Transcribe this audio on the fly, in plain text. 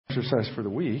Exercise for the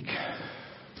week.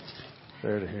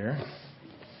 There to here.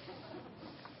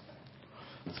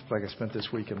 Looks like I spent this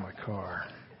week in my car.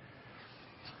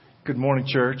 Good morning,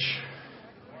 church.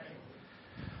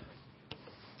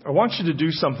 I want you to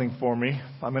do something for me.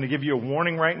 I'm going to give you a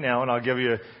warning right now, and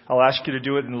I'll ask you to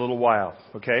do it in a little while.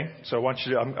 Okay? So I want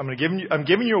you to. I'm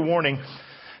giving you a warning,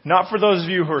 not for those of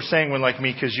you who are sanguine like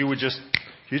me, because you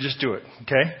just do it.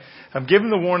 Okay? I'm giving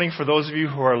the warning for those of you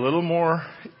who are a little more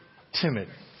timid.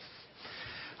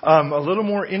 A little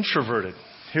more introverted.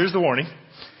 Here's the warning.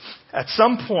 At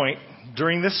some point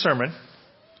during this sermon,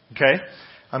 okay,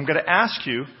 I'm going to ask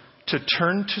you to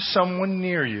turn to someone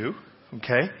near you,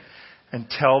 okay, and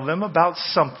tell them about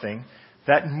something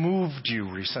that moved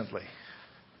you recently.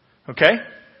 Okay?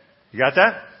 You got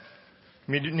that?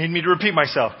 Need me to repeat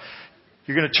myself.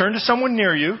 You're going to turn to someone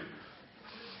near you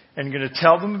and you're going to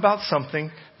tell them about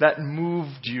something that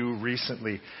moved you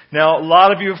recently. Now, a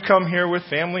lot of you have come here with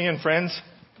family and friends.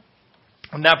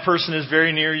 And that person is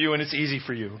very near you and it's easy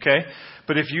for you, okay?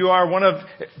 But if you are one of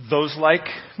those like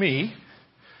me,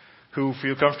 who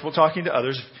feel comfortable talking to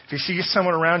others, if you see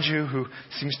someone around you who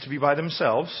seems to be by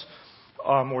themselves,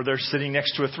 or they're sitting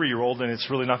next to a 3-year-old and it's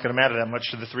really not going to matter that much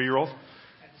to the 3-year-old,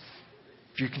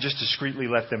 if you can just discreetly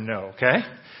let them know, okay?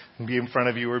 And be in front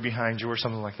of you or behind you or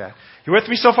something like that. You with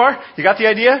me so far? You got the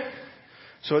idea?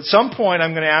 So at some point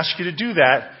I'm going to ask you to do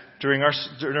that during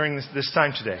this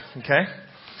time today, okay?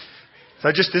 So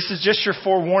this is just your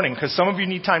forewarning, because some of you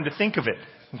need time to think of it,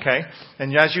 okay?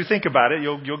 And as you think about it,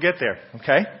 you'll get there,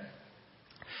 okay?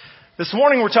 This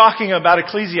morning we're talking about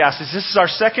Ecclesiastes. This is our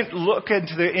second look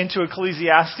into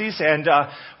Ecclesiastes, and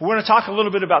we're going to talk a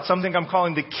little bit about something I'm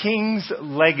calling the King's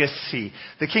Legacy.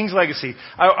 The King's Legacy.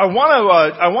 I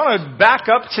want to back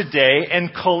up today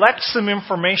and collect some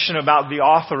information about the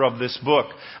author of this book.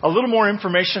 A little more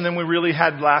information than we really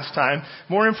had last time.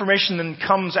 More information than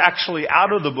comes actually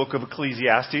out of the book of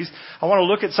Ecclesiastes. I want to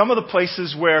look at some of the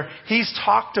places where he's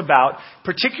talked about,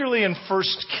 particularly in 1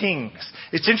 Kings.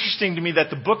 It's interesting to me that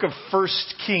the book of 1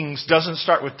 Kings doesn't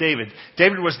start with David.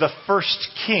 David was the first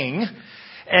king,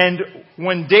 and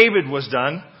when David was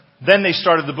done, then they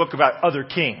started the book about other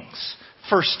kings.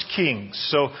 1 Kings.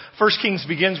 So 1 Kings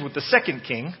begins with the second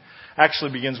king,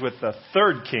 actually begins with the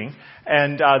third king,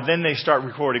 and then they start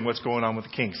recording what's going on with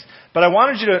the kings. But I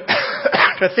wanted you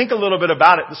to think a little bit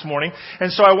about it this morning,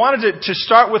 and so I wanted to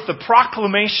start with the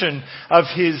proclamation of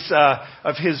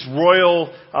his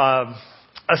royal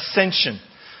ascension.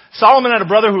 Solomon had a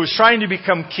brother who was trying to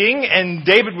become king, and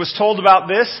David was told about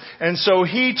this, and so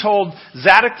he told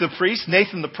Zadok the priest,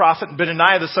 Nathan the prophet, and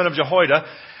Benaiah the son of Jehoiada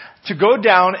to go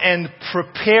down and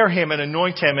prepare him and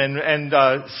anoint him and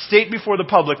state before the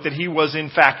public that he was in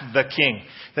fact the king,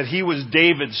 that he was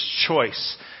David's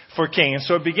choice for king. And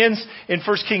so it begins in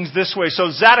 1 Kings this way.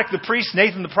 So Zadok the priest,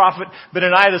 Nathan the prophet,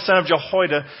 Benaiah the son of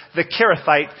Jehoiada, the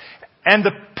Kerathite, and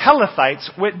the Pelethites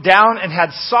went down and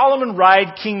had Solomon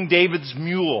ride King David's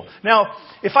mule. Now,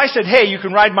 if I said, hey, you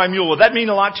can ride my mule, would that mean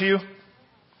a lot to you?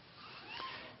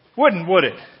 Wouldn't, would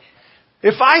it?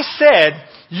 If I said,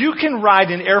 you can ride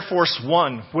in Air Force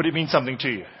One, would it mean something to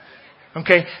you?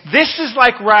 Okay? This is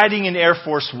like riding in Air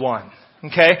Force One.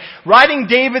 Okay? Riding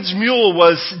David's mule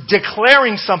was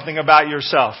declaring something about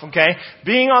yourself. Okay?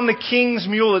 Being on the king's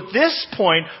mule at this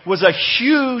point was a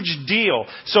huge deal.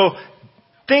 So,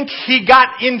 think he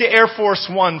got into Air Force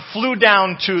One, flew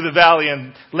down to the valley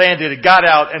and landed, got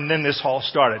out, and then this all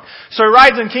started. So he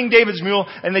rides on King David's mule,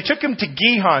 and they took him to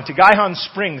Gihon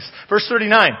Springs. Verse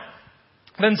 39.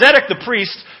 Then Zadok the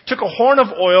priest took a horn of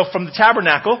oil from the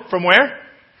tabernacle. From where?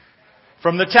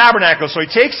 From the tabernacle. So he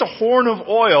takes a horn of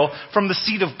oil from the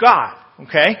seat of God.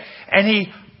 Okay? And he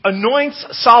anoints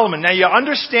Solomon. Now you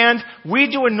understand,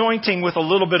 we do anointing with a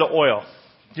little bit of oil.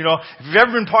 You know, if you've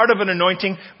ever been part of an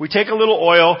anointing, we take a little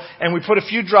oil and we put a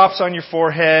few drops on your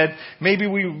forehead. Maybe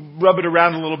we rub it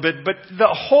around a little bit, but the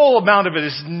whole amount of it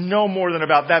is no more than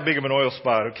about that big of an oil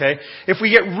spot, okay? If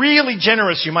we get really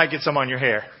generous, you might get some on your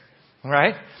hair, all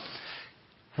right?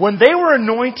 When they were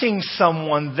anointing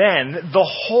someone then, the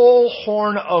whole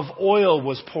horn of oil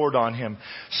was poured on him.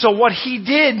 So what he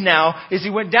did now is he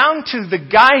went down to the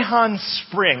Gihon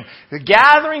spring, the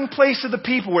gathering place of the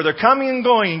people where they're coming and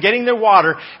going and getting their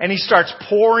water, and he starts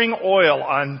pouring oil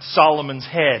on Solomon's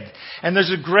head. And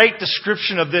there's a great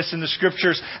description of this in the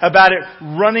scriptures about it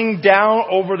running down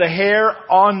over the hair,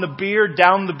 on the beard,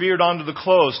 down the beard onto the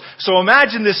clothes. So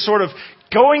imagine this sort of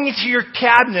going into your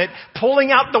cabinet,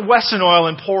 pulling out the Wesson oil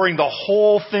and pouring the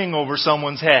whole thing over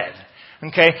someone's head.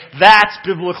 Okay? That's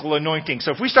biblical anointing.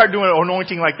 So if we start doing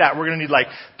anointing like that, we're going to need like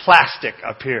plastic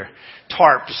up here.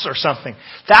 Tarps or something.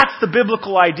 That's the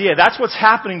biblical idea. That's what's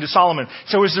happening to Solomon.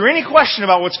 So is there any question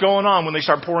about what's going on when they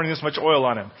start pouring this much oil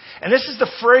on him? And this is the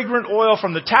fragrant oil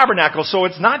from the tabernacle. So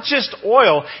it's not just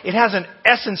oil. It has an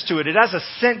essence to it. It has a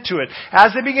scent to it.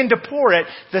 As they begin to pour it,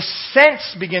 the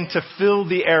scents begin to fill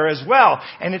the air as well.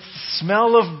 And it's the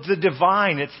smell of the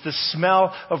divine. It's the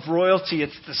smell of royalty.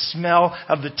 It's the smell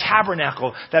of the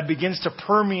tabernacle that begins to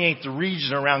permeate the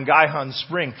region around Gihon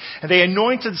Spring. And they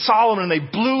anointed Solomon and they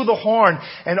blew the horn.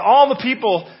 And all the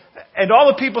people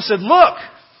said, "Look,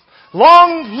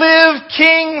 long live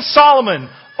King Solomon."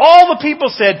 All the people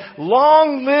said,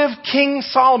 "Long live King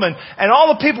Solomon." And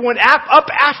all the people went up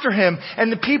after him,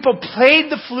 and the people played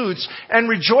the flutes and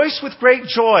rejoiced with great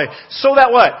joy. So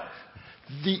that what?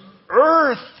 The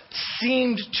earth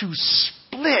seemed to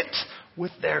split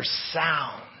with their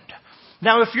sound.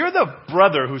 Now, if you're the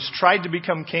brother who's tried to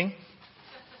become king,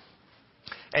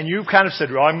 and you kind of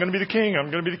said, "Well, I'm going to be the king. I'm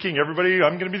going to be the king. Everybody,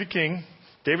 I'm going to be the king.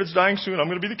 David's dying soon. I'm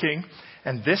going to be the king."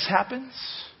 And this happens.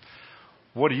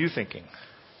 What are you thinking?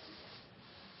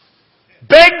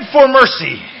 Beg for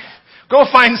mercy. Go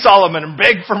find Solomon and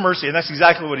beg for mercy. And that's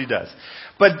exactly what he does.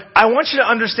 But I want you to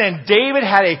understand, David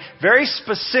had a very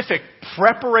specific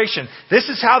preparation. This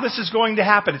is how this is going to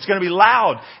happen. It's going to be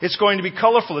loud. It's going to be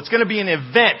colorful. It's going to be an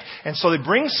event. And so they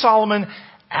bring Solomon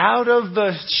out of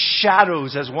the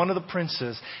shadows as one of the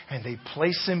princes, and they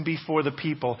place him before the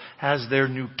people as their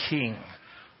new king,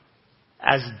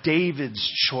 as David's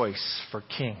choice for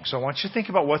king. So I want you to think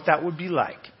about what that would be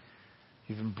like.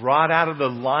 You've been brought out of the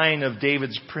line of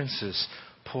David's princes,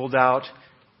 pulled out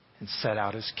and set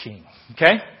out as king.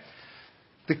 Okay?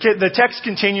 The text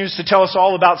continues to tell us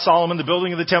all about Solomon, the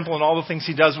building of the temple, and all the things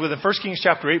he does with it. 1 Kings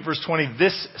chapter 8, verse 20,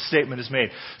 this statement is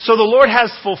made. "So the Lord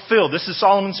has fulfilled," this is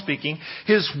Solomon speaking,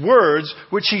 "his words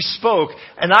which he spoke,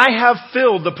 and I have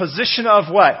filled the position of"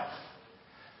 what?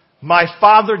 "My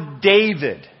father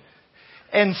David,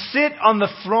 and sit on the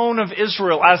throne of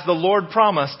Israel as the Lord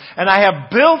promised. And I have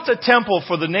built a temple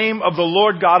for the name of the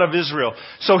Lord God of Israel."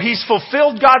 So he's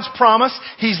fulfilled God's promise.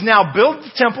 He's now built the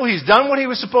temple. He's done what he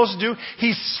was supposed to do.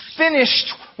 He's finished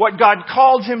what God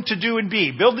called him to do and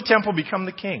be. Build the temple, become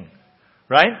the king.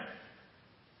 Right?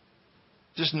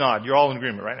 Just nod. You're all in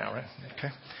agreement right now,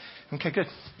 right? Okay, good.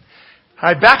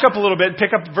 I back up a little bit,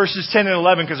 pick up verses 10 and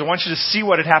 11, because I want you to see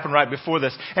what had happened right before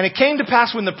this. "And it came to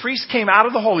pass when the priests came out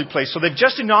of the holy place," so they've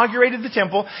just inaugurated the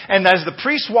temple, "and as the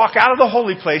priests walk out of the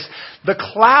holy place, the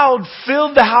cloud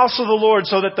filled the house of the Lord,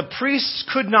 so that the priests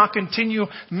could not continue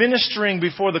ministering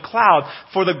before the cloud,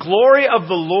 for the glory of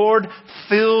the Lord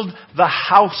filled the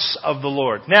house of the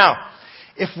Lord." Now,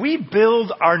 if we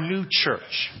build our new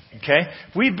church, okay,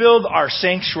 we build our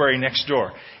sanctuary next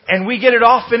door, and we get it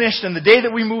all finished, and the day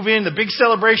that we move in, the big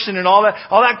celebration and all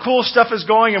that cool stuff is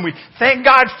going, and we thank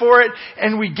God for it,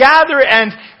 and we gather,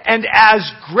 and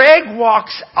as Greg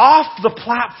walks off the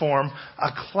platform,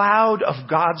 a cloud of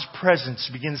God's presence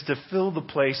begins to fill the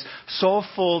place so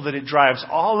full that it drives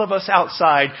all of us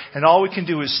outside, and all we can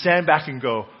do is stand back and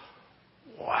go,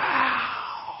 "Wow."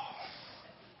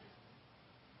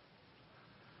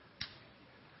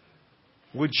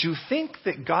 Would you think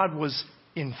that God was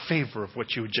in favor of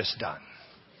what you had just done?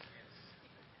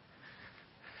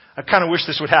 I kind of wish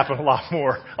this would happen a lot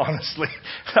more, honestly.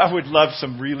 I would love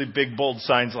some really big, bold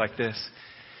signs like this.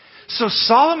 So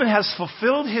Solomon has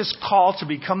fulfilled his call to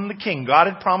become the king. God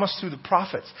had promised through the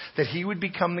prophets that he would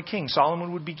become the king.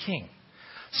 Solomon would be king.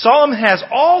 Solomon has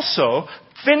also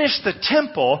finished the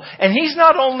temple, and he's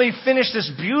not only finished this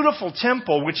beautiful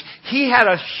temple, which he had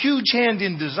a huge hand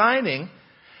in designing,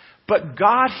 but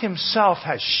God himself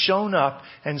has shown up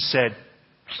and said,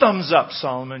 "Thumbs up,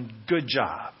 Solomon. Good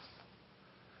job."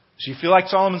 So you feel like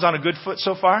Solomon's on a good foot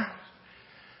so far?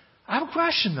 I have a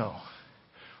question though.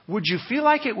 Would you feel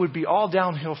like it would be all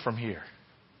downhill from here?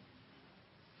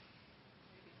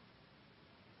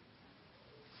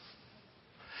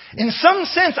 In some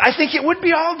sense, I think it would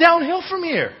be all downhill from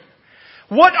here.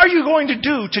 What are you going to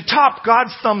do to top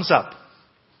God's thumbs up?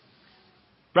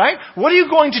 Right? What are you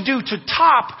going to do to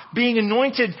top being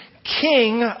anointed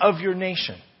king of your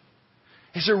nation?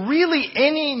 Is there really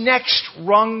any next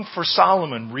rung for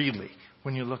Solomon, really,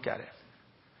 when you look at it?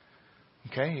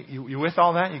 Okay, you with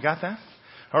all that? You got that?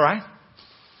 All right.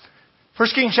 1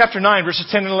 Kings chapter 9, verses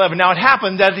 10 and 11. Now it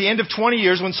happened that at the end of 20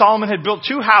 years, when Solomon had built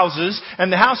 2 houses,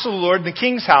 and the house of the Lord and the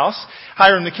king's house,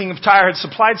 Hiram the king of Tyre had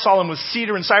supplied Solomon with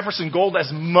cedar and cypress and gold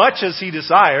as much as he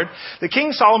desired. The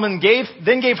king Solomon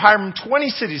then gave Hiram 20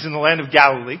 cities in the land of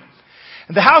Galilee.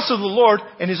 The house of the Lord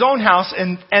and his own house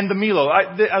and the Milo.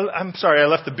 I'm sorry, I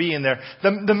left the B in there.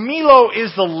 The Milo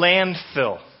is the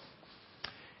landfill.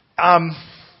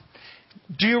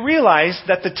 Do you realize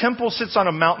that the temple sits on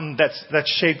a mountain that's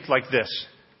shaped like this?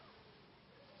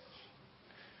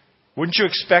 Wouldn't you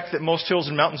expect that most hills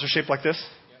and mountains are shaped like this?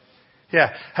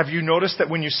 Yeah. Have you noticed that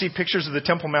when you see pictures of the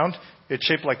Temple Mount, it's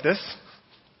shaped like this?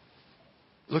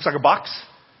 It looks like a box.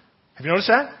 Have you noticed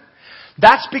that?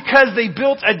 That's because they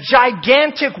built a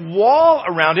gigantic wall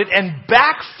around it and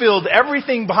backfilled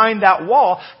everything behind that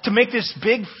wall to make this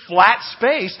big flat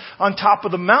space on top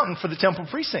of the mountain for the temple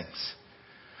precincts.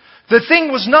 The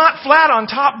thing was not flat on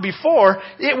top before.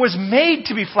 It was made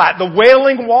to be flat. The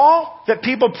Wailing Wall that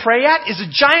people pray at is a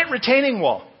giant retaining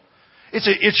wall.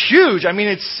 It's huge. I mean,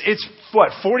 it's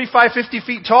 45, 50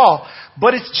 feet tall,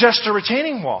 but it's just a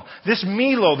retaining wall. This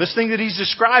Milo, this thing that he's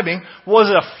describing, was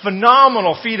a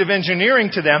phenomenal feat of engineering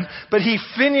to them, but he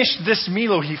finished this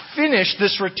Milo, he finished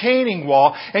this retaining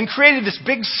wall and created this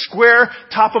big square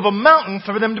top of a mountain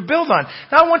for them to build on.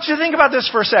 Now I want you to think about this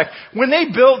for a sec. When they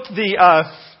built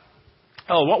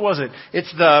what was it?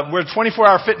 It's where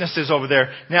 24-hour fitness is over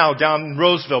there now down in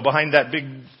Roseville behind that big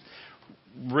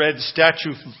red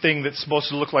statue thing that's supposed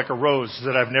to look like a rose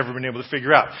that I've never been able to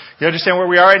figure out. You understand where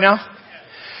we are right now?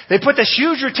 They put this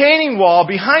huge retaining wall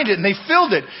behind it and they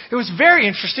filled it. It was very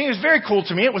interesting. It was very cool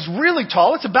to me. It was really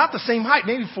tall. It's about the same height,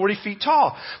 maybe 40 feet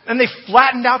tall. And they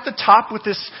flattened out the top with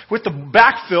the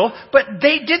backfill, but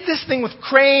they did this thing with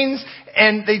cranes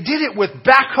and they did it with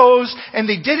backhoes and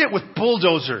they did it with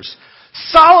bulldozers.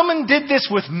 Solomon did this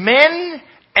with men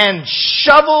and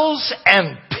shovels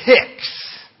and picks.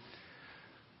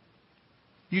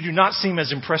 You do not seem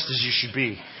as impressed as you should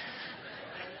be.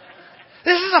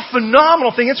 This is a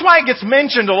phenomenal thing. It's why it gets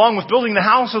mentioned along with building the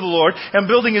house of the Lord and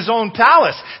building his own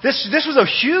palace. This was a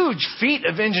huge feat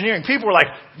of engineering. People were like,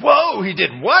 whoa, he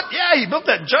did what? Yeah, he built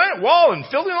that giant wall and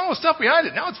filled in all the stuff behind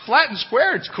it. Now it's flat and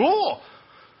square. It's cool.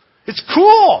 It's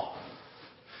cool.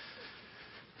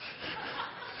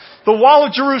 The wall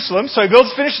of Jerusalem. So he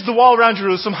finishes the wall around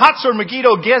Jerusalem. Hatzor,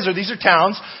 Megiddo, Gezer. These are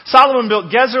towns. Solomon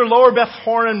built Gezer, Lower Beth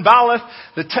Horon, Baalath,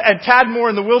 and Tadmor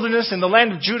in the wilderness in the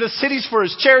land of Judah. Cities for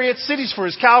his chariots, cities for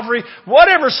his cavalry.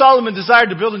 Whatever Solomon desired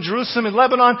to build in Jerusalem, in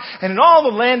Lebanon, and in all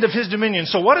the land of his dominion.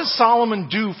 So what does Solomon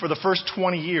do for the first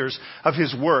 20 years of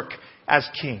his work as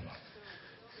king?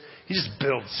 He just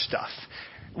builds stuff.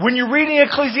 When you're reading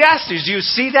Ecclesiastes, do you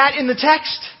see that in the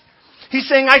text? He's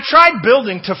saying, I tried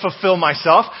building to fulfill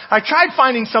myself. I tried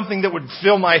finding something that would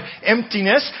fill my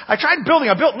emptiness. I tried building.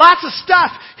 I built lots of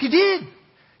stuff. He did. He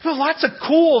built lots of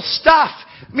cool stuff.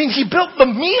 I mean, he built the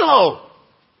Milo.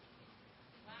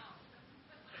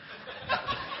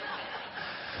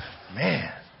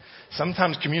 Man,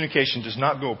 sometimes communication does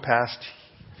not go past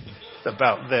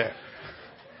about there.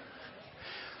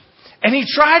 And he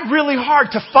tried really hard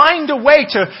to find a way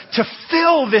to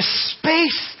fill this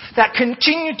space that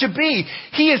continued to be.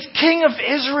 He is King of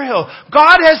Israel.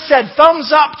 God has said thumbs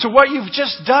up to what you've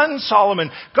just done, Solomon.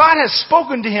 God has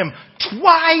spoken to him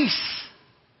twice.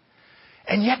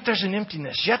 And yet there's an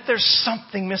emptiness. Yet there's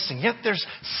something missing. Yet there's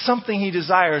something he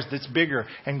desires that's bigger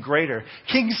and greater.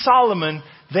 King Solomon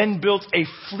then built a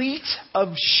fleet of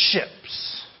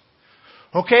ships.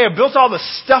 Okay, I built all the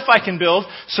stuff I can build,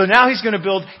 so now he's going to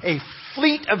build a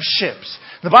fleet of ships.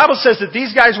 The Bible says that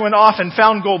these guys went off and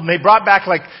found gold, and they brought back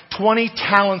like 20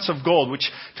 talents of gold,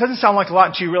 which doesn't sound like a lot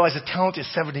until you realize a talent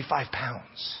is 75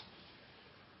 pounds.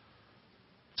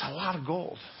 It's a lot of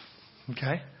gold.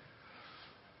 Okay?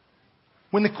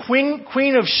 When the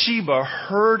Queen of Sheba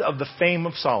heard of the fame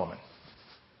of Solomon.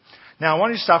 Now, I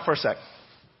want you to stop for a sec.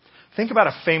 Think about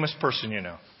a famous person you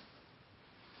know.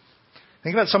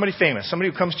 Think about somebody famous,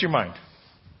 somebody who comes to your mind.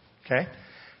 Okay?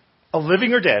 A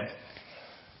living or dead.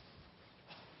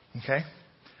 Okay?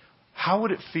 How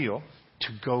would it feel to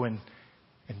go and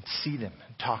see them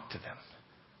and talk to them?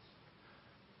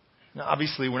 Now,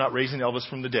 obviously, we're not raising Elvis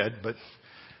from the dead, but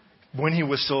when he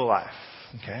was still alive.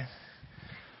 Okay?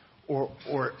 Or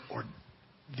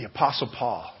the Apostle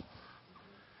Paul.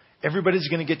 Everybody's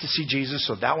going to get to see Jesus,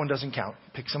 so that one doesn't count.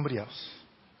 Pick somebody else.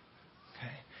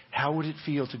 Okay? How would it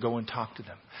feel to go and talk to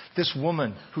them? This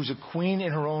woman who's a queen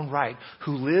in her own right,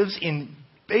 who lives in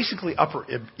basically Upper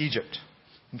Egypt.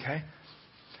 Okay?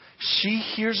 She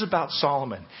hears about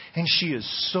Solomon, and she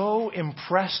is so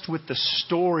impressed with the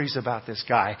stories about this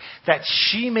guy that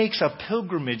she makes a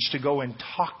pilgrimage to go and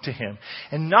talk to him.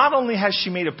 And not only has she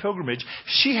made a pilgrimage,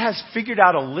 she has figured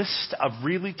out a list of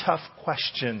really tough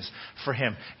questions for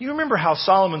him. You remember how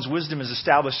Solomon's wisdom is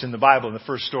established in the Bible in the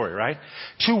first story, right?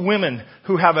 Two women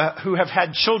who have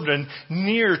had children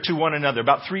near to one another,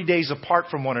 about 3 days apart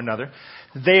from one another.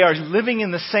 They are living in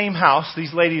the same house.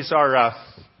 These ladies are...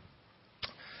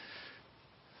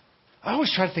 I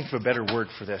always try to think of a better word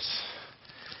for this.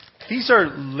 These are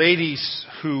ladies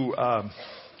who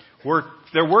work.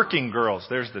 They're working girls.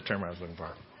 There's the term I was looking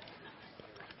for.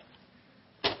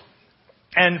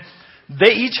 And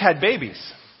they each had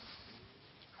babies.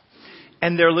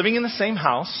 And they're living in the same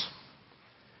house.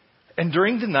 And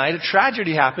during the night, a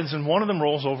tragedy happens, and one of them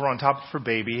rolls over on top of her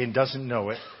baby and doesn't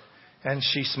know it. And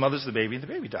she smothers the baby, and the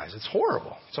baby dies. It's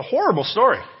horrible. It's a horrible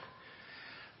story.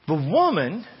 The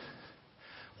woman,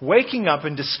 waking up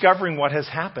and discovering what has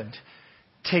happened,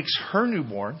 takes her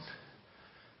newborn,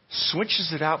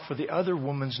 switches it out for the other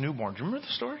woman's newborn. Do you remember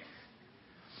the story?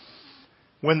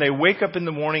 When they wake up in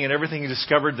the morning and everything is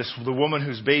discovered, the woman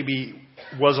whose baby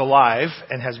was alive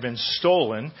and has been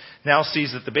stolen now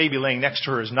sees that the baby laying next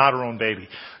to her is not her own baby.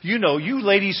 You know, you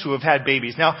ladies who have had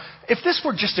babies. Now, if this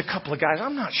were just a couple of guys,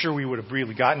 I'm not sure we would have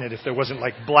really gotten it if there wasn't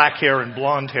like black hair and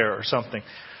blonde hair or something.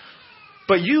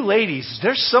 But you ladies,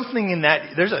 there's something in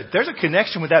that, there's a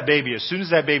connection with that baby as soon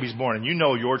as that baby's born, and you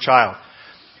know your child.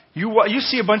 You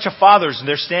see a bunch of fathers and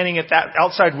they're standing at that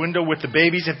outside window with the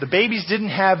babies. If the babies didn't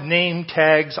have name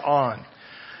tags on,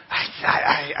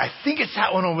 I think it's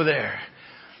that one over there.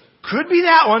 Could be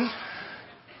that one.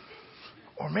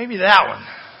 Or maybe that one.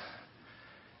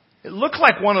 It looked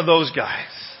like one of those guys,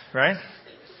 right?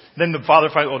 Then the father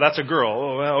finds, oh, that's a girl.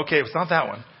 Oh, well, okay, it's not that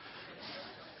one.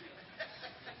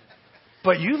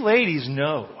 But you ladies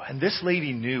know, and this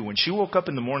lady knew, when she woke up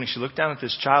in the morning, she looked down at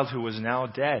this child who was now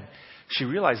dead. She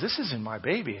realized, this isn't my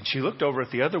baby. And she looked over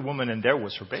at the other woman, and there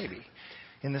was her baby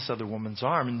in this other woman's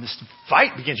arm. And this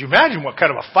fight begins. You imagine what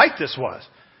kind of a fight this was.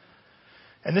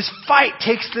 And this fight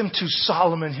takes them to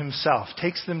Solomon himself,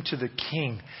 takes them to the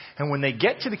king. And when they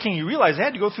get to the king, you realize they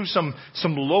had to go through some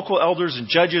local elders and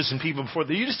judges and people before.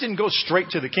 You just didn't go straight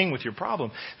to the king with your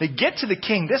problem. They get to the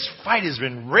king. This fight has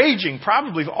been raging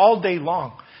probably all day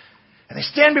long. And they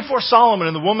stand before Solomon,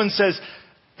 and the woman says,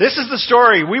 this is the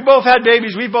story. We both had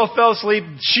babies. We both fell asleep.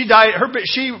 She died.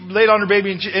 She laid on her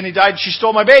baby and he died. She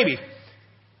stole my baby.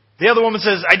 The other woman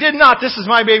says, I did not. This is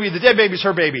my baby. The dead baby's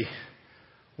her baby.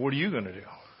 What are you going to do?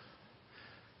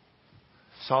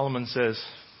 Solomon says,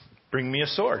 bring me a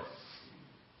sword.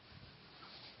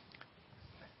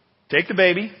 Take the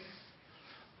baby.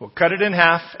 We'll cut it in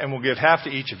half and we'll give half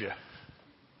to each of you.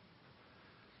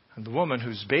 And the woman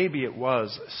whose baby it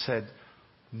was said,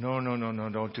 no,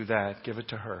 don't do that. Give it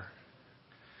to her.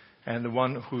 And the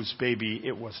one whose baby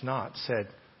it was not said,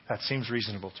 that seems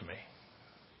reasonable to me.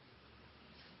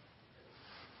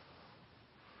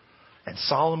 And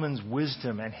Solomon's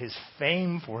wisdom and his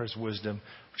fame for his wisdom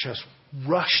just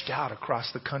rushed out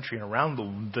across the country and around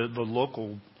the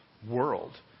local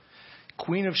world.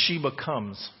 Queen of Sheba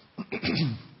comes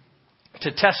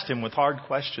to test him with hard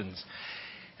questions.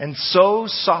 And so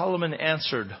Solomon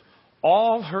answered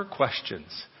all her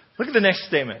questions. Look at the next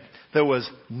statement. There was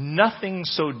nothing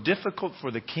so difficult for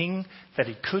the king that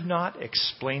he could not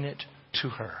explain it to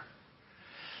her.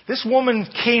 This woman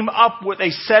came up with a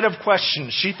set of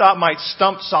questions she thought might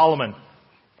stump Solomon.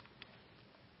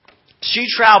 She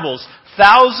travels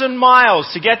 1,000 miles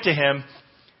to get to him,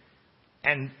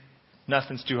 and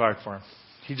nothing's too hard for him.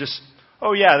 He just,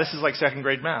 oh yeah, this is like second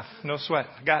grade math. No sweat.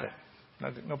 I got it.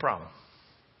 No problem.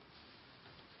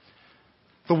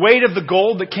 The weight of the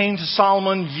gold that came to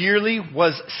Solomon yearly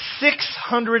was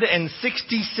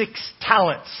 666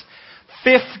 talents.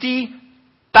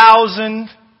 50,000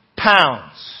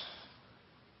 pounds.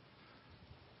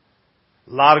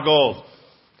 A lot of gold.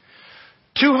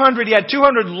 He had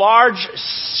 200 large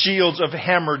shields of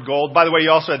hammered gold. By the way, he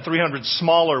also had 300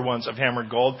 smaller ones of hammered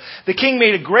gold. The king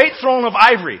made a great throne of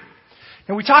ivory.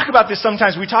 And we talk about this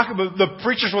sometimes. The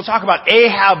preachers will talk about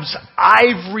Ahab's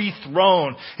ivory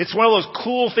throne. It's one of those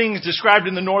cool things described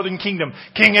in the northern kingdom.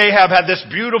 King Ahab had this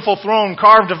beautiful throne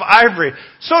carved of ivory.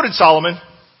 So did Solomon.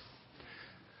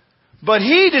 But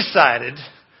he decided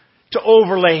to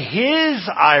overlay his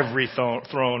ivory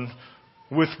throne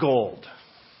with gold.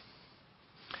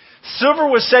 Silver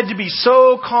was said to be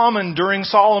so common during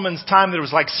Solomon's time that it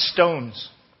was like stones.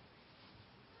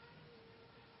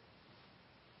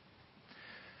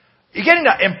 You getting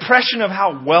the impression of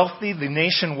how wealthy the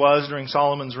nation was during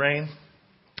Solomon's reign?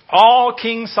 All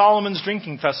King Solomon's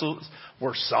drinking vessels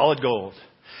were solid gold.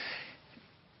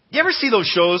 You ever see those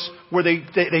shows where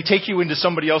they take you into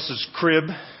somebody else's crib?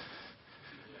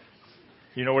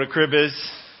 You know what a crib is?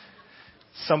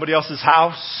 Somebody else's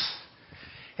house.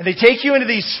 And they take you into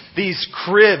these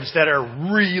cribs that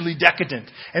are really decadent.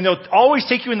 And they'll always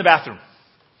take you in the bathroom.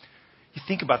 You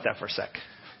think about that for a sec.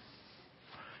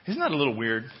 Isn't that a little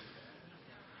weird?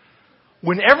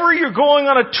 Whenever you're going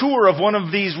on a tour of one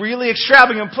of these really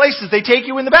extravagant places, they take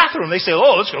you in the bathroom. They say,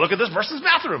 oh, let's go look at this person's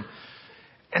bathroom.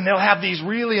 And they'll have these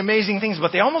really amazing things,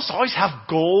 but they almost always have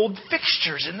gold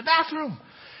fixtures in the bathroom.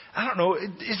 I don't know,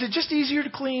 is it just easier to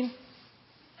clean?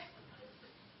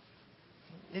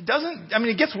 It doesn't,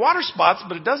 it gets water spots,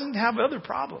 but it doesn't have other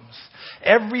problems.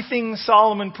 Everything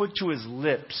Solomon put to his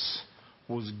lips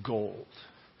was gold.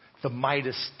 The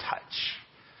Midas touch.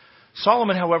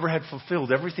 Solomon, however, had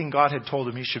fulfilled everything God had told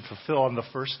him he should fulfill on the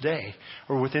first day,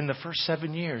 or within the first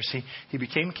 7 years. He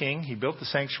became king, he built the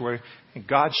sanctuary, and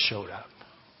God showed up.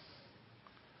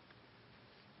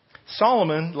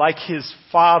 Solomon, like his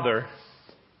father,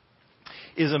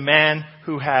 is a man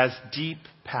who has deep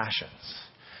passions.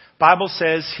 Bible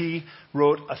says he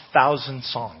wrote 1,000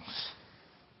 songs.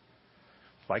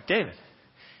 Like David.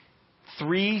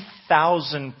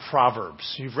 3,000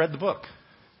 proverbs. You've read the book.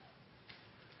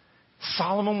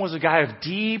 Solomon was a guy of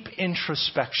deep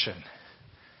introspection.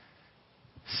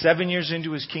 7 years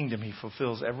into his kingdom, he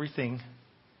fulfills everything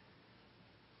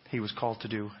he was called to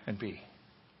do and be.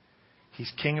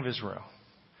 He's king of Israel.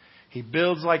 He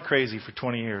builds like crazy for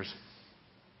 20 years.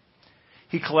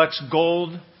 He collects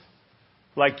gold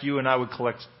like you and I would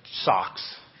collect socks.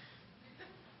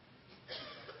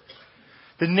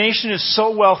 The nation is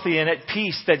so wealthy and at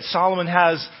peace that Solomon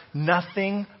has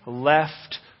nothing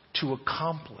left to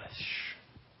accomplish.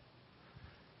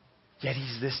 Yet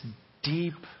he's this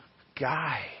deep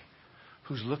guy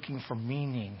who's looking for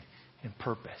meaning and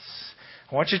purpose.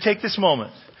 I want you to take this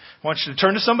moment. I want you to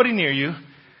turn to somebody near you.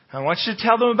 I want you to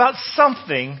tell them about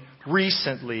something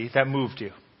recently that moved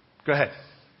you. Go ahead.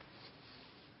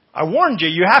 I warned you.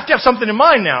 You have to have something in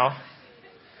mind now.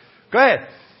 Go ahead.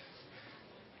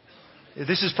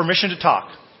 This is permission to talk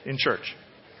in church.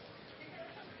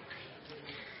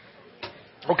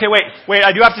 Okay, wait.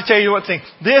 I do have to tell you one thing.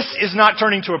 This is not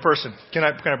turning to a person. Can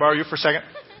I borrow you for a second?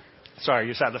 Sorry,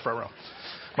 you sat in the front row.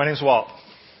 My name's Walt.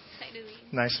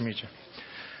 Nice to meet you.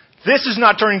 This is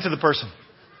not turning to the person.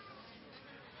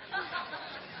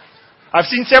 I've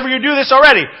seen several of you do this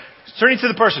already. Turning to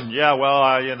the person. Yeah,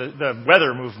 well, the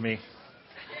weather moved me.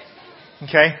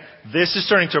 Okay? This is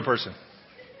turning to a person.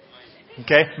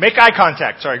 Okay? Make eye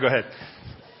contact. Sorry, go ahead.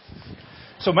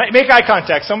 So make eye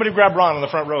contact. Somebody grab Ron on the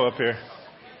front row up here.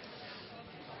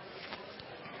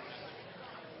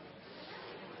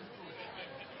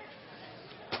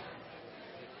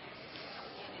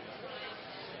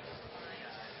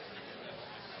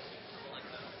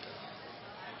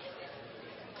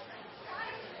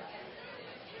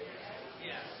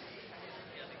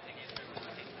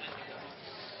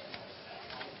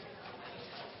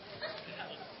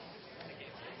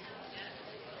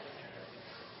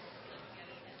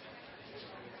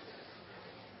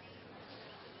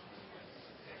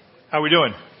 How are we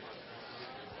doing?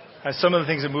 Some of the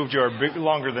things that moved you are a bit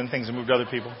longer than things that moved other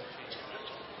people.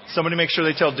 Somebody make sure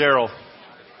they tell Daryl.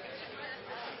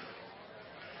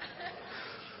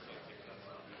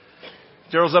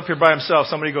 Daryl's up here by himself.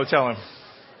 Somebody go tell him.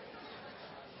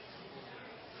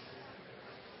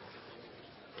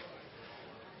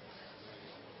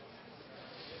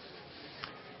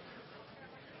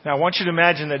 Now I want you to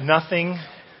imagine that nothing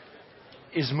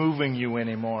is moving you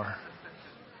anymore.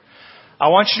 I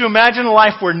want you to imagine a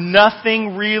life where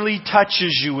nothing really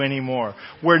touches you anymore.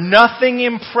 Where nothing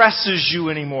impresses you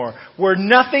anymore. Where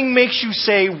nothing makes you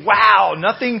say, wow.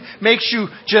 Nothing makes you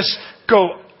just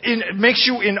go, makes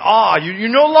you in awe. You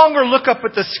no longer look up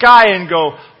at the sky and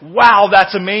go, wow,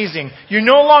 that's amazing. You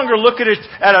no longer look at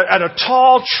a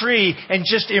tall tree and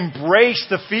just embrace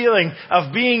the feeling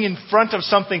of being in front of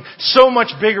something so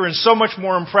much bigger and so much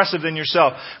more impressive than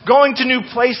yourself. Going to new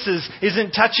places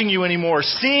isn't touching you anymore.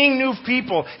 Seeing new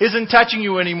people isn't touching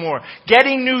you anymore.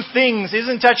 Getting new things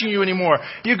isn't touching you anymore.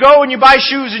 You go and you buy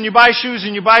shoes and you buy shoes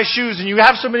and you buy shoes and you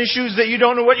have so many shoes that you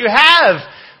don't know what you have.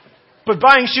 But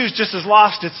buying shoes just has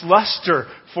lost its luster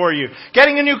for you.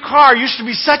 Getting a new car used to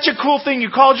be such a cool thing. You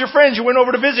called your friends, you went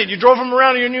over to visit, you drove them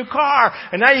around in your new car,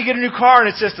 and now you get a new car and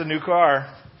it's just a new car.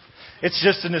 It's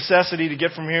just a necessity to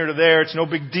get from here to there. It's no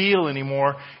big deal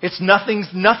anymore.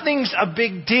 Nothing's a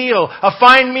big deal. A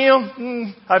fine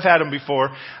meal? I've had them before.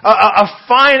 A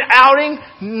fine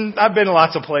outing? I've been to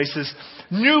lots of places.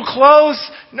 New clothes?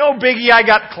 No biggie. I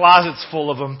got closets full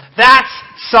of them. That's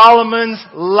Solomon's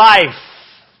life.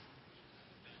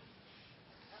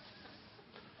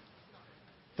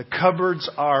 The cupboards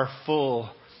are full,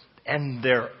 and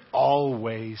they're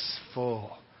always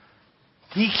full.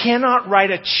 He cannot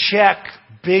write a check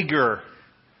bigger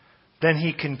than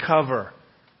he can cover.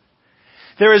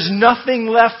 There is nothing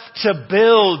left to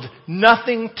build,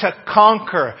 nothing to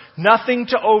conquer, nothing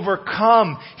to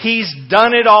overcome. He's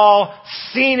done it all,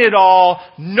 seen it all,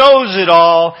 knows it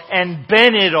all, and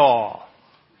been it all.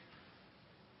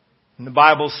 And the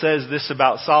Bible says this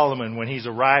about Solomon when he's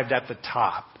arrived at the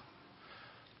top.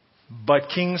 But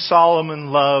King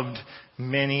Solomon loved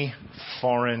many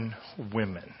foreign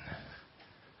women.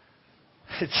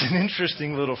 It's an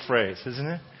interesting little phrase, isn't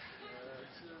it?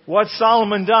 What's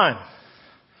Solomon done?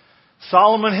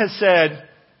 Solomon has said,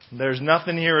 there's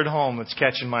nothing here at home that's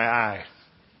catching my eye.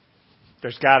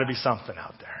 There's got to be something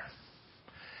out there.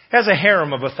 He has a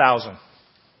harem of 1,000.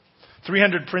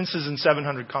 300 princes and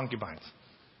 700 concubines.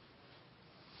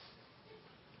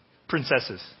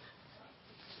 Princesses.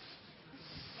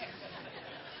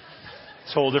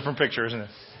 It's a whole different picture, isn't it?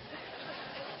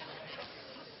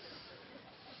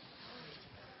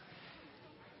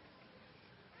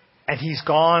 And he's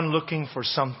gone looking for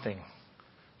something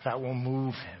that will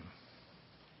move him.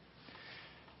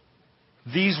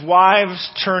 These wives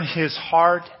turn his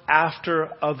heart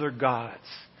after other gods.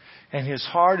 And his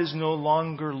heart is no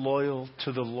longer loyal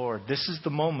to the Lord. This is the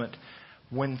moment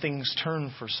when things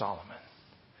turn for Solomon.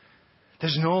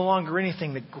 There's no longer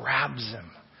anything that grabs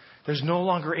him. There's no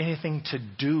longer anything to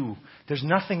do. There's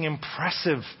nothing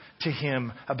impressive to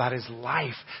him about his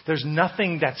life. There's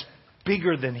nothing that's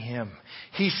bigger than him.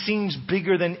 He seems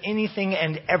bigger than anything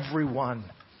and everyone.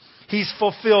 He's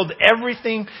fulfilled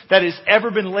everything that has ever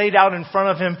been laid out in front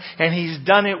of him, and he's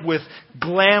done it with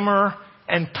glamour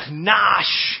and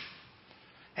panache.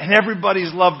 And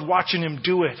everybody's loved watching him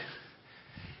do it.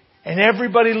 And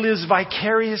everybody lives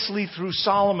vicariously through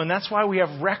Solomon. That's why we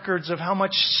have records of how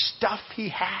much stuff he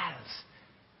has.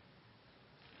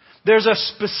 There's a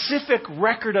specific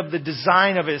record of the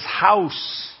design of his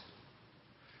house.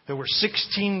 There were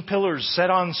 16 pillars set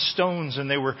on stones, and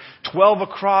they were 12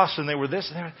 across, and they were this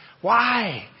and that.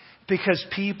 Why? Because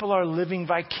people are living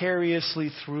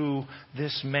vicariously through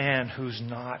this man who's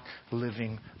not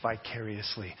living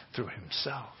vicariously through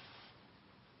himself.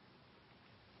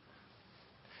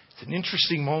 It's an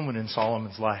interesting moment in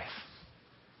Solomon's life.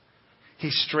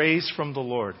 He strays from the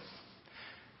Lord.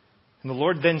 And the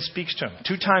Lord then speaks to him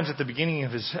 2 times at the beginning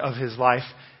of his life.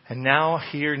 And now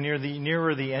here,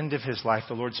 nearer the end of his life,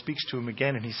 the Lord speaks to him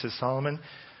again. And he says, Solomon,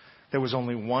 there was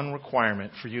only one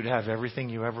requirement for you to have everything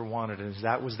you ever wanted. And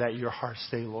that was that your heart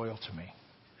stay loyal to me.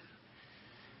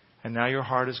 And now your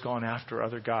heart has gone after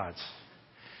other gods.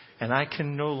 And I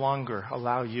can no longer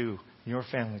allow you, your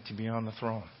family, to be on the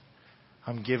throne.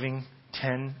 I'm giving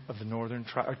 10 of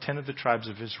the tribes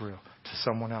of Israel to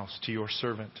someone else, to your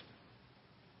servant.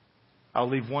 I'll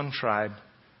leave one tribe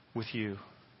with you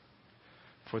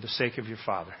for the sake of your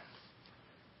father.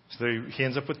 So he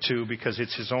ends up with 2 because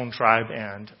it's his own tribe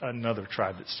and another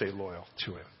tribe that stay loyal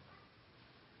to him.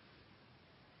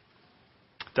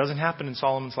 It doesn't happen in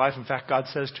Solomon's life. In fact, God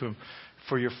says to him,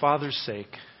 for your father's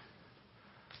sake,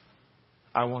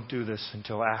 I won't do this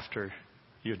until after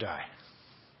you die.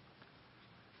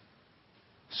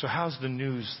 So how's the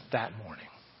news that morning?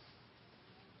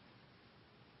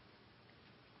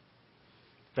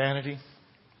 Vanity.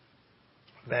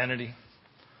 Vanity.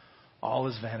 All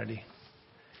is vanity.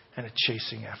 And a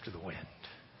chasing after the wind.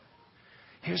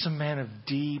 Here's a man of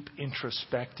deep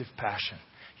introspective passion.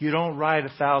 You don't write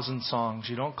 1,000 songs.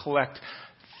 You don't collect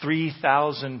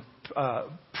 3,000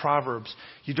 proverbs.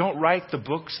 You don't write the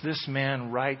books this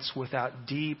man writes without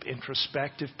deep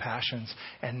introspective passions.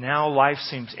 And now life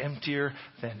seems emptier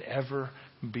than ever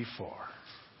before.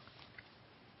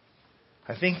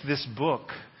 I think this book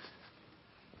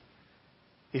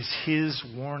is his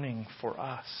warning for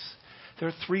us. There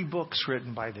are 3 books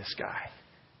written by this guy.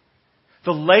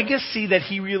 The legacy that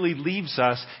he really leaves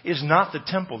us is not the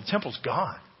temple. The temple's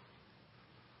gone.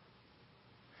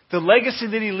 The legacy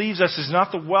that he leaves us is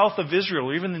not the wealth of Israel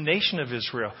or even the nation of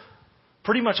Israel.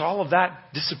 Pretty much all of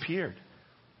that disappeared.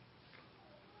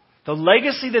 The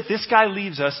legacy that this guy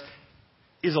leaves us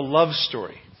is a love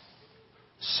story.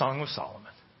 Song of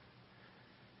Solomon.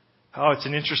 Oh, it's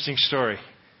an interesting story.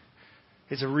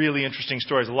 It's a really interesting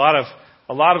story. There's a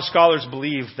A lot of scholars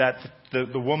believe that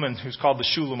the woman who's called the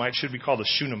Shulamite should be called a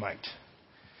Shunammite.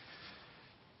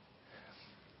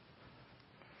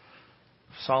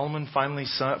 Solomon finally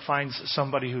finds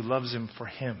somebody who loves him for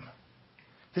him.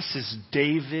 This is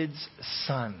David's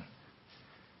son.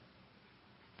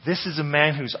 This is a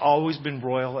man who's always been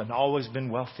royal and always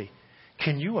been wealthy.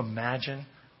 Can you imagine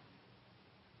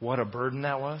what a burden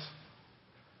that was?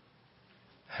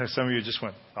 Some of you just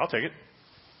went, I'll take it.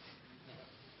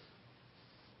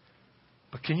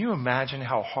 But can you imagine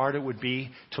how hard it would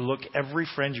be to look every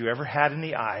friend you ever had in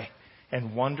the eye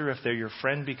and wonder if they're your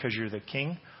friend because you're the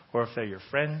king or if they're your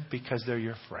friend because they're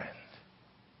your friend?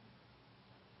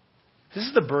 This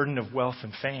is the burden of wealth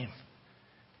and fame.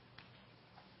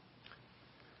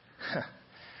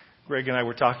 Greg and I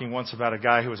were talking once about a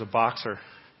guy who was a boxer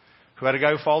who had a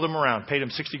guy who followed him around, paid him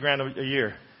 $60,000 a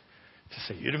year to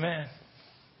say, "You the man.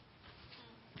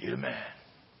 You the man.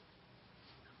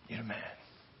 You the man."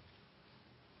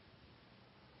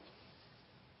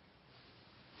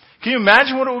 Can you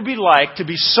imagine what it would be like to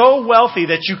be so wealthy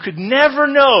that you could never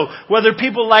know whether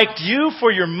people liked you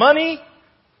for your money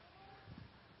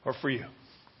or for you?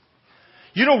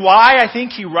 You know why I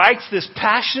think he writes this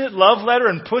passionate love letter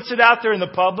and puts it out there in the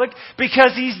public?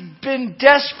 Because he's been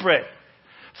desperate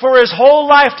for his whole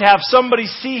life to have somebody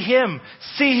see him,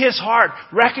 see his heart,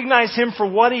 recognize him for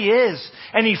what he is.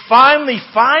 And he finally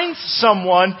finds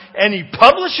someone and he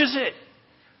publishes it.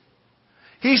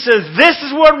 He says, this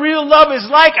is what real love is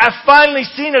like. I've finally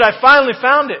seen it. I finally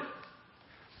found it.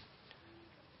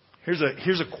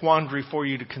 Here's a quandary for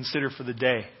you to consider for the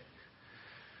day.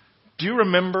 Do you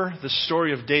remember the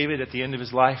story of David at the end of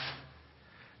his life?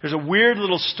 There's a weird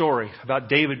little story about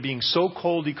David being so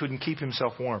cold he couldn't keep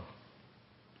himself warm.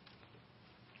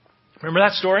 Remember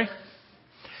that story?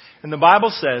 And the Bible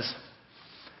says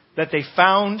that they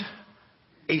found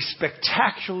a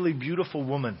spectacularly beautiful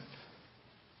woman,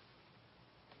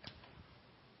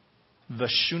 the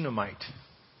Shunammite.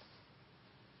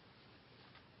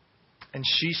 And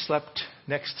she slept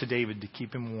next to David to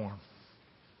keep him warm.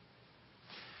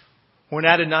 When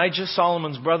Adonijah,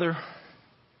 Solomon's brother,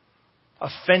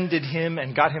 offended him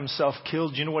and got himself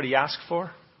killed, do you know what he asked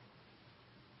for?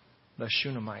 The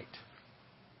Shunammite.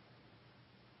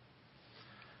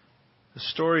 The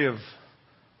story of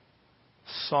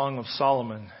Song of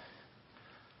Solomon.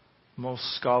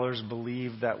 Most scholars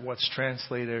believe that what's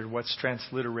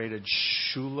transliterated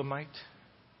Shulamite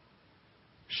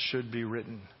should be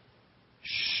written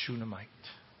Shunammite.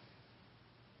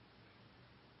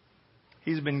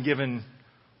 He's been given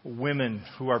women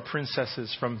who are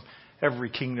princesses from every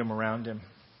kingdom around him.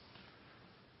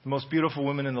 The most beautiful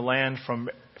women in the land from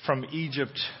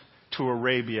Egypt to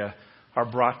Arabia are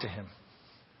brought to him.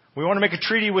 We want to make a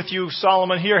treaty with you,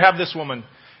 Solomon. Here, have this woman.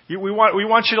 We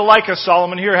want you to like us,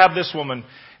 Solomon. Here, have this woman.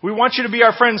 We want you to be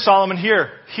our friend, Solomon. Here.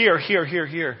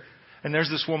 And there's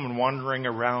this woman wandering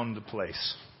around the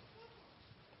place.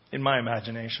 In my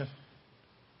imagination.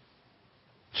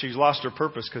 She's lost her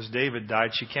purpose because David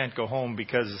died. She can't go home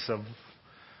because of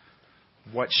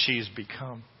what she's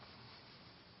become.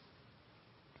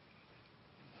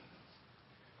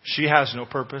 She has no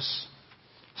purpose.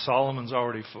 Solomon's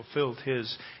already fulfilled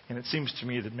his. And it seems to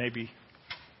me that maybe,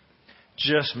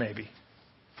 just maybe,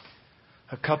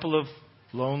 a couple of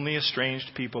lonely,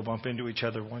 estranged people bump into each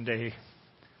other one day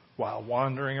while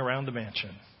wandering around the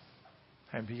mansion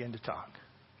and begin to talk.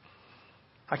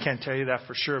 I can't tell you that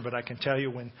for sure, but I can tell you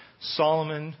when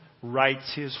Solomon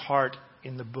writes his heart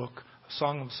in the book,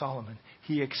 Song of Solomon,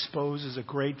 he exposes a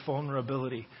great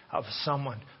vulnerability of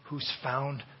someone who's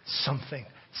found something,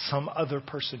 some other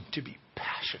person to be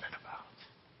passionate about.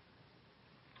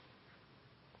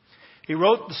 He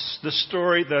wrote the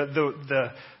story,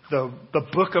 the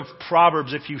book of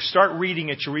Proverbs. If you start reading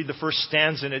it, you read the first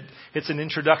stanza in it. It's an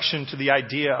introduction to the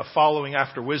idea of following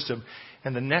after wisdom.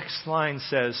 And the next line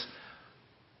says,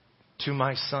 to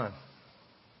my son.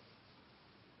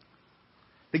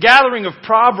 The gathering of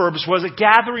Proverbs was a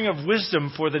gathering of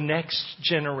wisdom for the next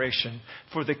generation,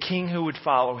 for the king who would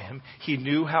follow him. He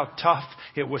knew how tough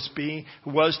it was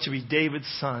to be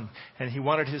David's son, and he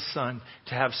wanted his son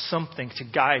to have something to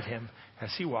guide him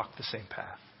as he walked the same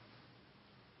path.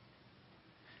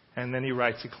 And then he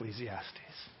writes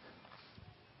Ecclesiastes.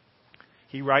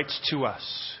 He writes to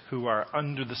us who are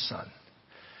under the sun,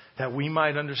 that we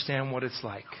might understand what it's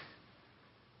like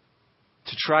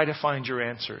to try to find your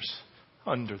answers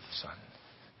under the sun.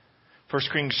 1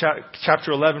 Kings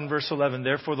chapter 11, verse 11.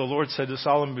 Therefore the Lord said to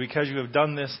Solomon, because you have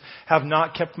done this, have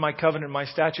not kept my covenant, my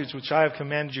statutes, which I have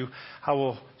commanded you, I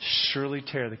will surely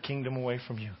tear the kingdom away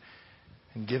from you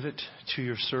and give it to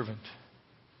your servant,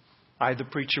 I, the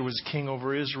preacher, was king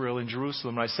over Israel in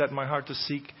Jerusalem. And I set my heart to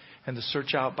seek and to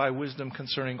search out by wisdom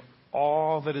concerning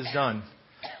all that is done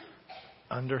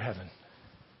under heaven.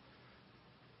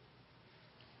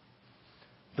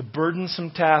 The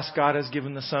burdensome task God has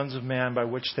given the sons of man by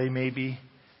which they may be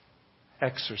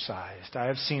exercised. I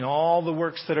have seen all the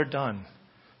works that are done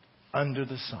under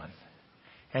the sun.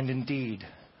 And indeed,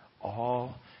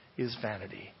 all is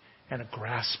vanity and a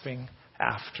grasping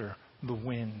after the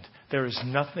wind. There is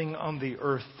nothing on the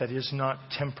earth that is not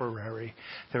temporary.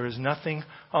 There is nothing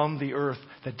on the earth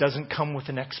that doesn't come with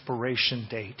an expiration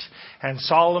date. And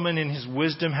Solomon in his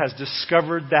wisdom has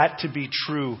discovered that to be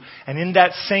true. And in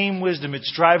that same wisdom,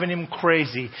 it's driving him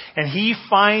crazy. And he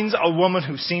finds a woman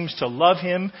who seems to love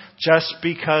him just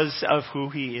because of who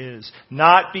he is.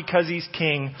 Not because he's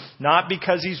king, not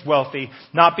because he's wealthy,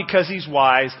 not because he's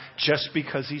wise, just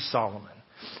because he's Solomon.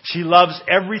 She loves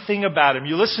everything about him.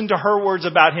 You listen to her words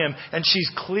about him, and she's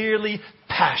clearly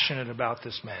passionate about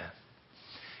this man.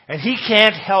 And he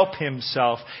can't help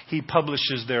himself. He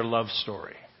publishes their love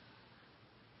story.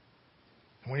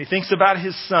 When he thinks about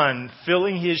his son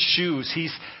filling his shoes,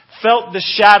 he's felt the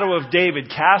shadow of David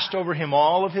cast over him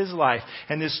all of his life.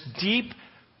 And this deep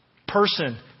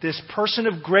person, this person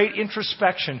of great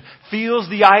introspection, feels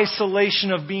the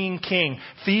isolation of being king,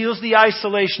 feels the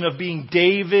isolation of being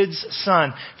David's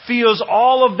son, feels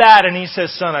all of that, and he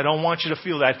says, son, I don't want you to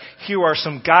feel that. Here are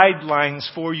some guidelines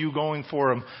for you going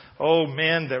for him. Oh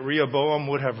man, that Rehoboam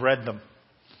would have read them.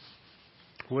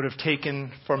 Would have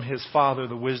taken from his father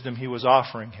the wisdom he was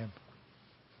offering him.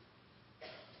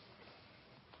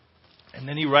 And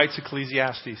then he writes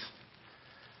Ecclesiastes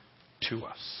to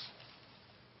us.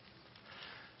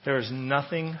 There is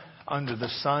nothing under the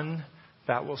sun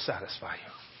that will satisfy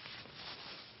you.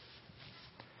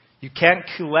 You can't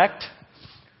collect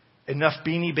enough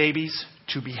Beanie Babies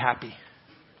to be happy.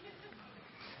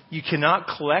 You cannot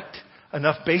collect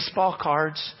enough baseball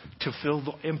cards to fill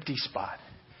the empty spot.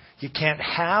 You can't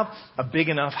have a big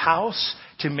enough house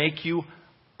to make you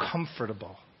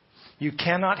comfortable. You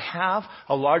cannot have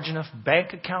a large enough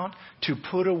bank account to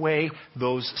put away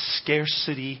those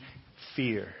scarcity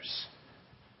fears.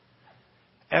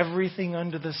 Everything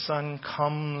under the sun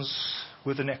comes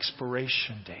with an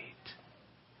expiration date.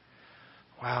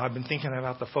 Wow, I've been thinking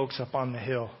about the folks up on the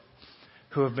hill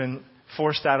who have been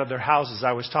forced out of their houses.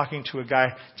 I was talking to a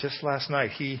guy just last night.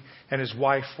 He and his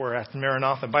wife were at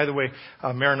Maranatha. By the way,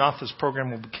 Maranatha's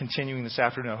program will be continuing this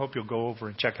afternoon. I hope you'll go over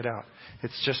and check it out.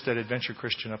 It's just at Adventure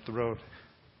Christian up the road.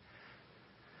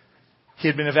 He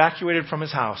had been evacuated from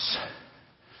his house.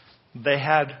 They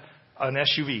had an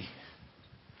SUV.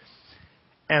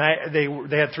 And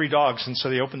they had 3 dogs, and so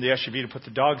they opened the SUV to put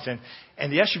the dogs in.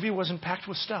 And the SUV wasn't packed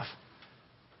with stuff.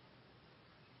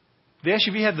 The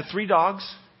SUV had the 3 dogs.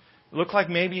 It looked like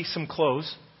maybe some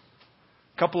clothes.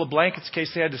 A couple of blankets in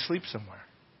case they had to sleep somewhere.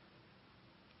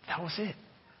 That was it.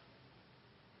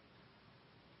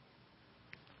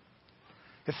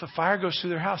 If the fire goes through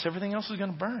their house, everything else is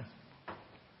going to burn.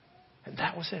 And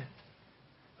that was it.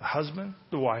 The husband,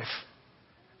 the wife,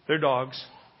 their dogs,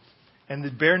 and the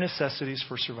bare necessities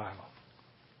for survival.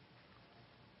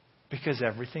 Because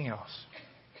everything else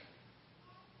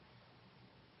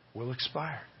will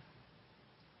expire.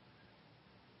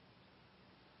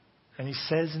 And he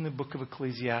says in the book of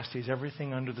Ecclesiastes,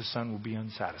 everything under the sun will be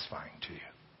unsatisfying to you.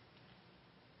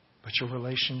 But your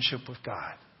relationship with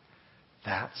God,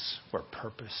 that's where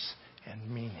purpose and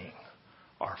meaning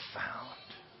are found.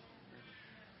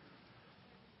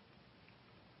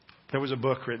 There was a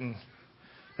book written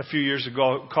a few years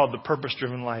ago called The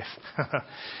Purpose-Driven Life.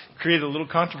 Created a little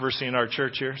controversy in our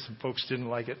church here. Some folks didn't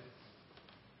like it.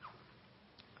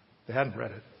 They hadn't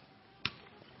read it.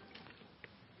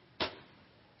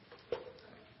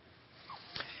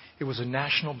 It was a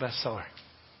national bestseller.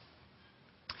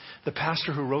 The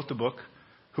pastor who wrote the book,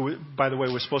 who, by the way,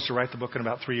 was supposed to write the book in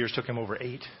about 3 years, took him over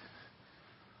 8.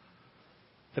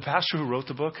 The pastor who wrote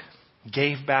the book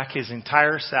gave back his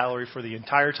entire salary for the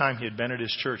entire time he had been at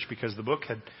his church because the book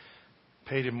had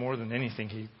paid him more than anything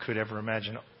he could ever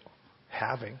imagine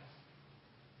having.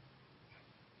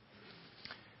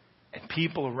 And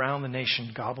people around the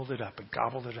nation gobbled it up and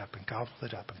gobbled it up and gobbled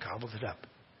it up and gobbled it up.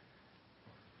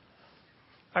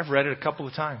 I've read it a couple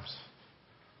of times.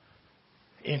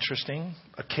 Interesting,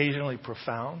 occasionally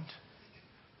profound.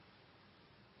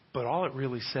 But all it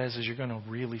really says is you're going to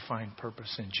really find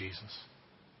purpose in Jesus.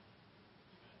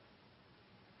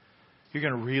 You're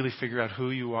going to really figure out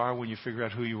who you are when you figure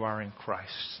out who you are in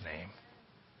Christ's name.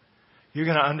 You're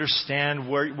going to understand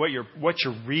what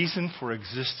your reason for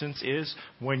existence is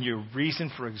when your reason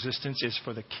for existence is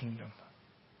for the kingdom.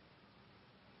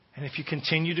 And if you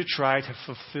continue to try to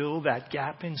fulfill that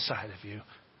gap inside of you,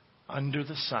 under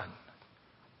the sun,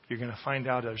 you're going to find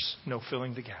out there's no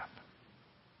filling the gap.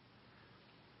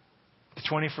 The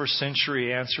 21st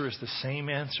century answer is the same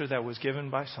answer that was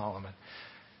given by Solomon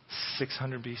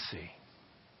 600 BC.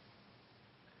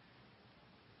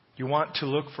 You want to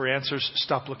look for answers?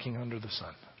 Stop looking under the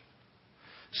sun.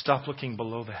 Stop looking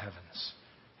below the heavens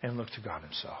and look to God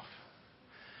Himself.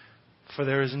 For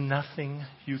there is nothing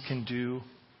you can do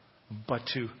but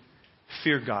to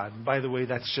fear God. By the way,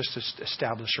 that's just to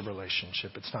establish a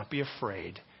relationship. It's not be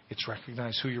afraid. It's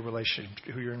recognize who you're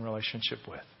in relationship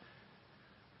with.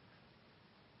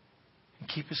 And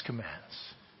keep His commands.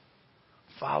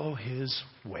 Follow His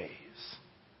ways.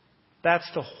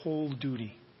 That's the whole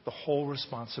duty, the whole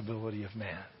responsibility of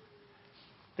man.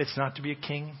 It's not to be a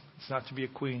king. It's not to be a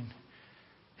queen.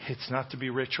 It's not to be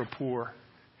rich or poor.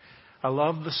 I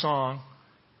love the song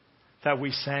that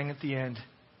we sang at the end.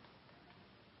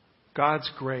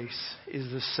 God's grace is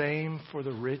the same for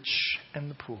the rich and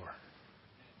the poor.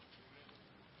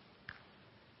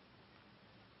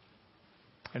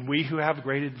 And we who have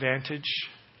great advantage,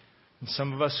 and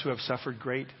some of us who have suffered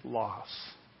great loss,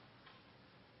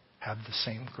 have the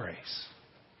same grace.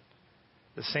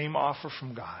 The same offer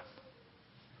from God.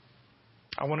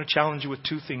 I want to challenge you with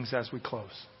two things as we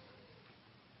close.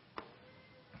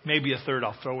 Maybe a third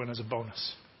I'll throw in as a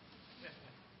bonus.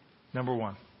 Number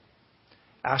one,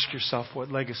 ask yourself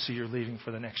what legacy you're leaving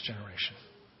for the next generation.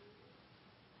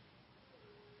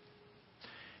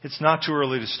 It's not too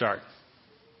early to start.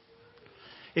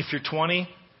 If you're 20,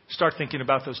 start thinking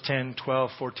about those 10,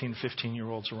 12, 14,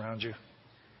 15-year-olds around you.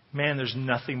 Man, there's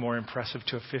nothing more impressive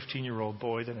to a 15-year-old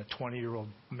boy than a 20-year-old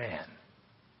man.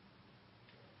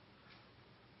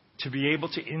 To be able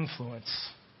to influence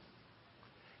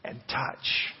and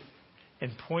touch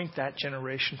and point that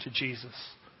generation to Jesus.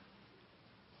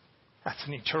 That's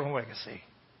an eternal legacy.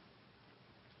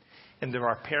 And there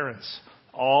are parents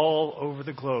all over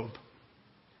the globe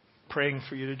praying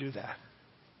for you to do that.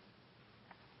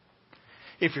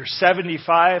 If you're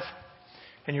 75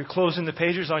 and you're closing the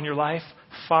pages on your life,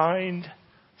 find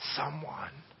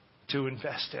someone to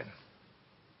invest in.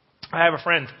 I have a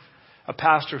friend, a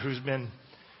pastor who's been,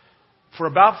 for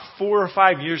about 4 or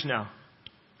 5 years now,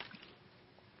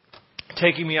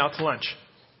 taking me out to lunch.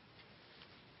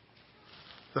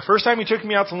 The first time he took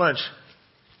me out to lunch,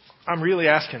 I'm really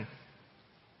asking,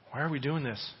 why are we doing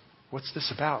this? What's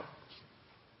this about?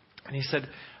 And he said,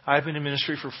 I've been in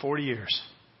ministry for 40 years.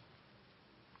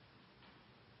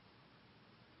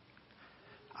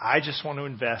 I just want to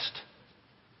invest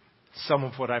some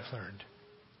of what I've learned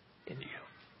in you.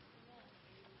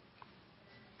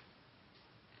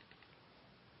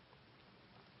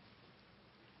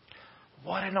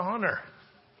 What an honor.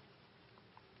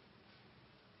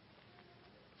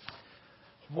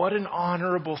 What an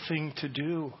honorable thing to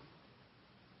do.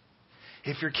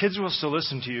 If your kids will still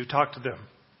listen to you, talk to them.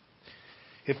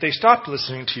 If they stopped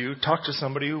listening to you, talk to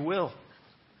somebody who will.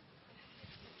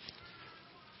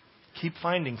 Keep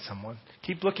finding someone.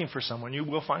 Keep looking for someone. You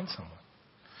will find someone.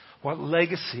 What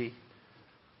legacy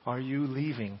are you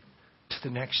leaving to the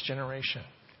next generation?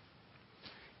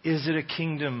 Is it a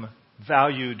kingdom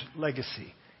valued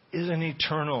legacy? Is it an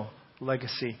eternal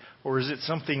legacy? Or is it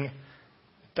something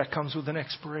that comes with an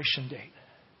expiration date?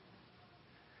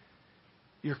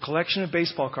 Your collection of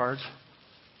baseball cards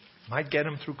might get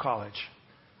them through college,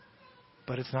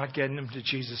 but it's not getting them to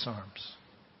Jesus' arms.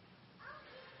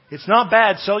 It's not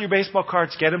bad. Sell your baseball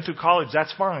cards. Get them through college.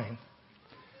 That's fine.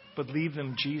 But leave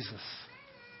them Jesus.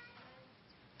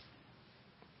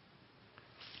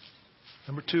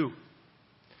 Number 2.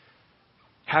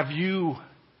 Have you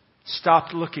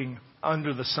stopped looking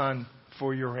under the sun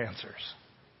for your answers?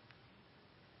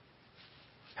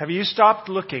 Have you stopped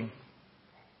looking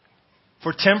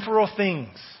for temporal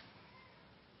things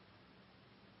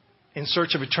in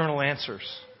search of eternal answers?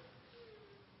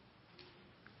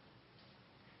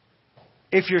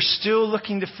 If you're still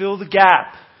looking to fill the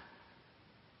gap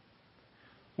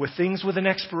with things with an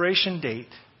expiration date,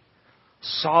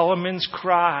 Solomon's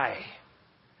cry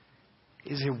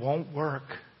is it won't work.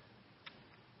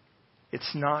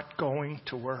 It's not going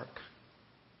to work.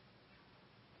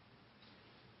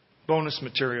 Bonus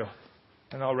material,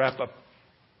 and I'll wrap up.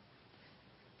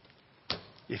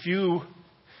 If you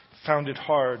found it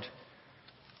hard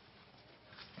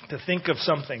to think of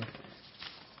something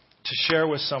to share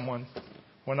with someone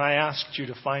when I asked you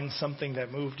to find something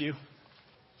that moved you,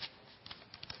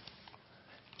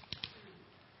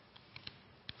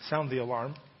 sound the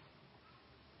alarm.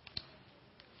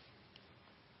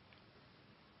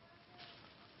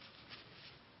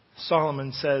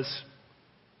 Solomon says,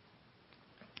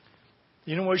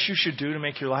 You know what you should do to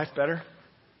make your life better?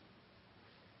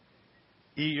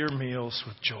 Eat your meals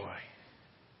with joy.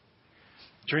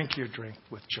 Drink your drink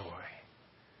with joy.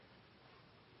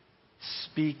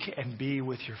 Speak and be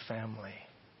with your family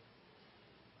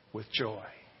with joy.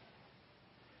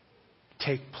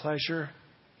 Take pleasure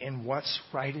in what's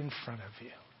right in front of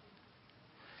you.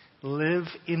 Live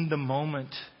in the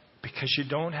moment because you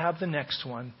don't have the next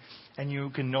one and you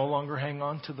can no longer hang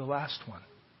on to the last one.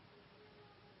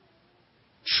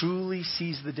 Truly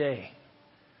seize the day.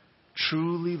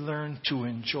 Truly learn to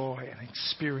enjoy and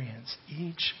experience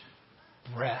each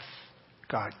breath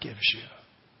God gives you.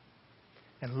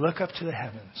 And look up to the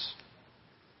heavens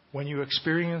when you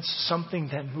experience something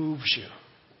that moves you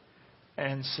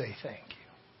and say thank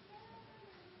you.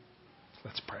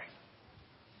 Let's pray.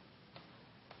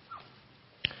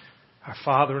 Our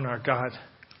Father and our God,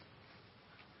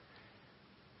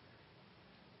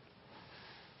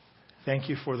 thank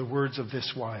you for the words of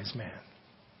this wise man.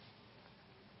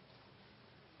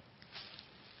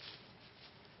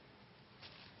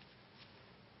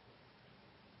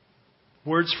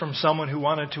 Words from someone who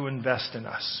wanted to invest in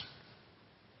us.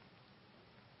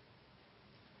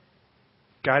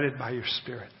 Guided by your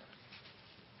Spirit.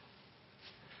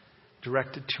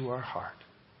 Directed to our heart.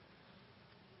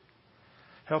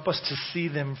 Help us to see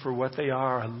them for what they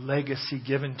are, a legacy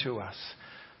given to us.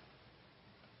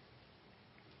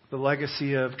 The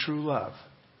legacy of true love.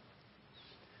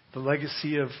 The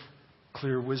legacy of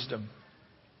clear wisdom.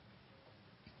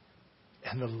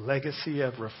 And the legacy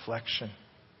of reflection.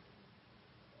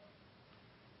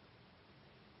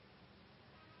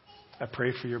 I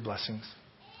pray for your blessings.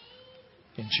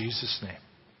 In Jesus' name,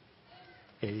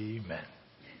 amen.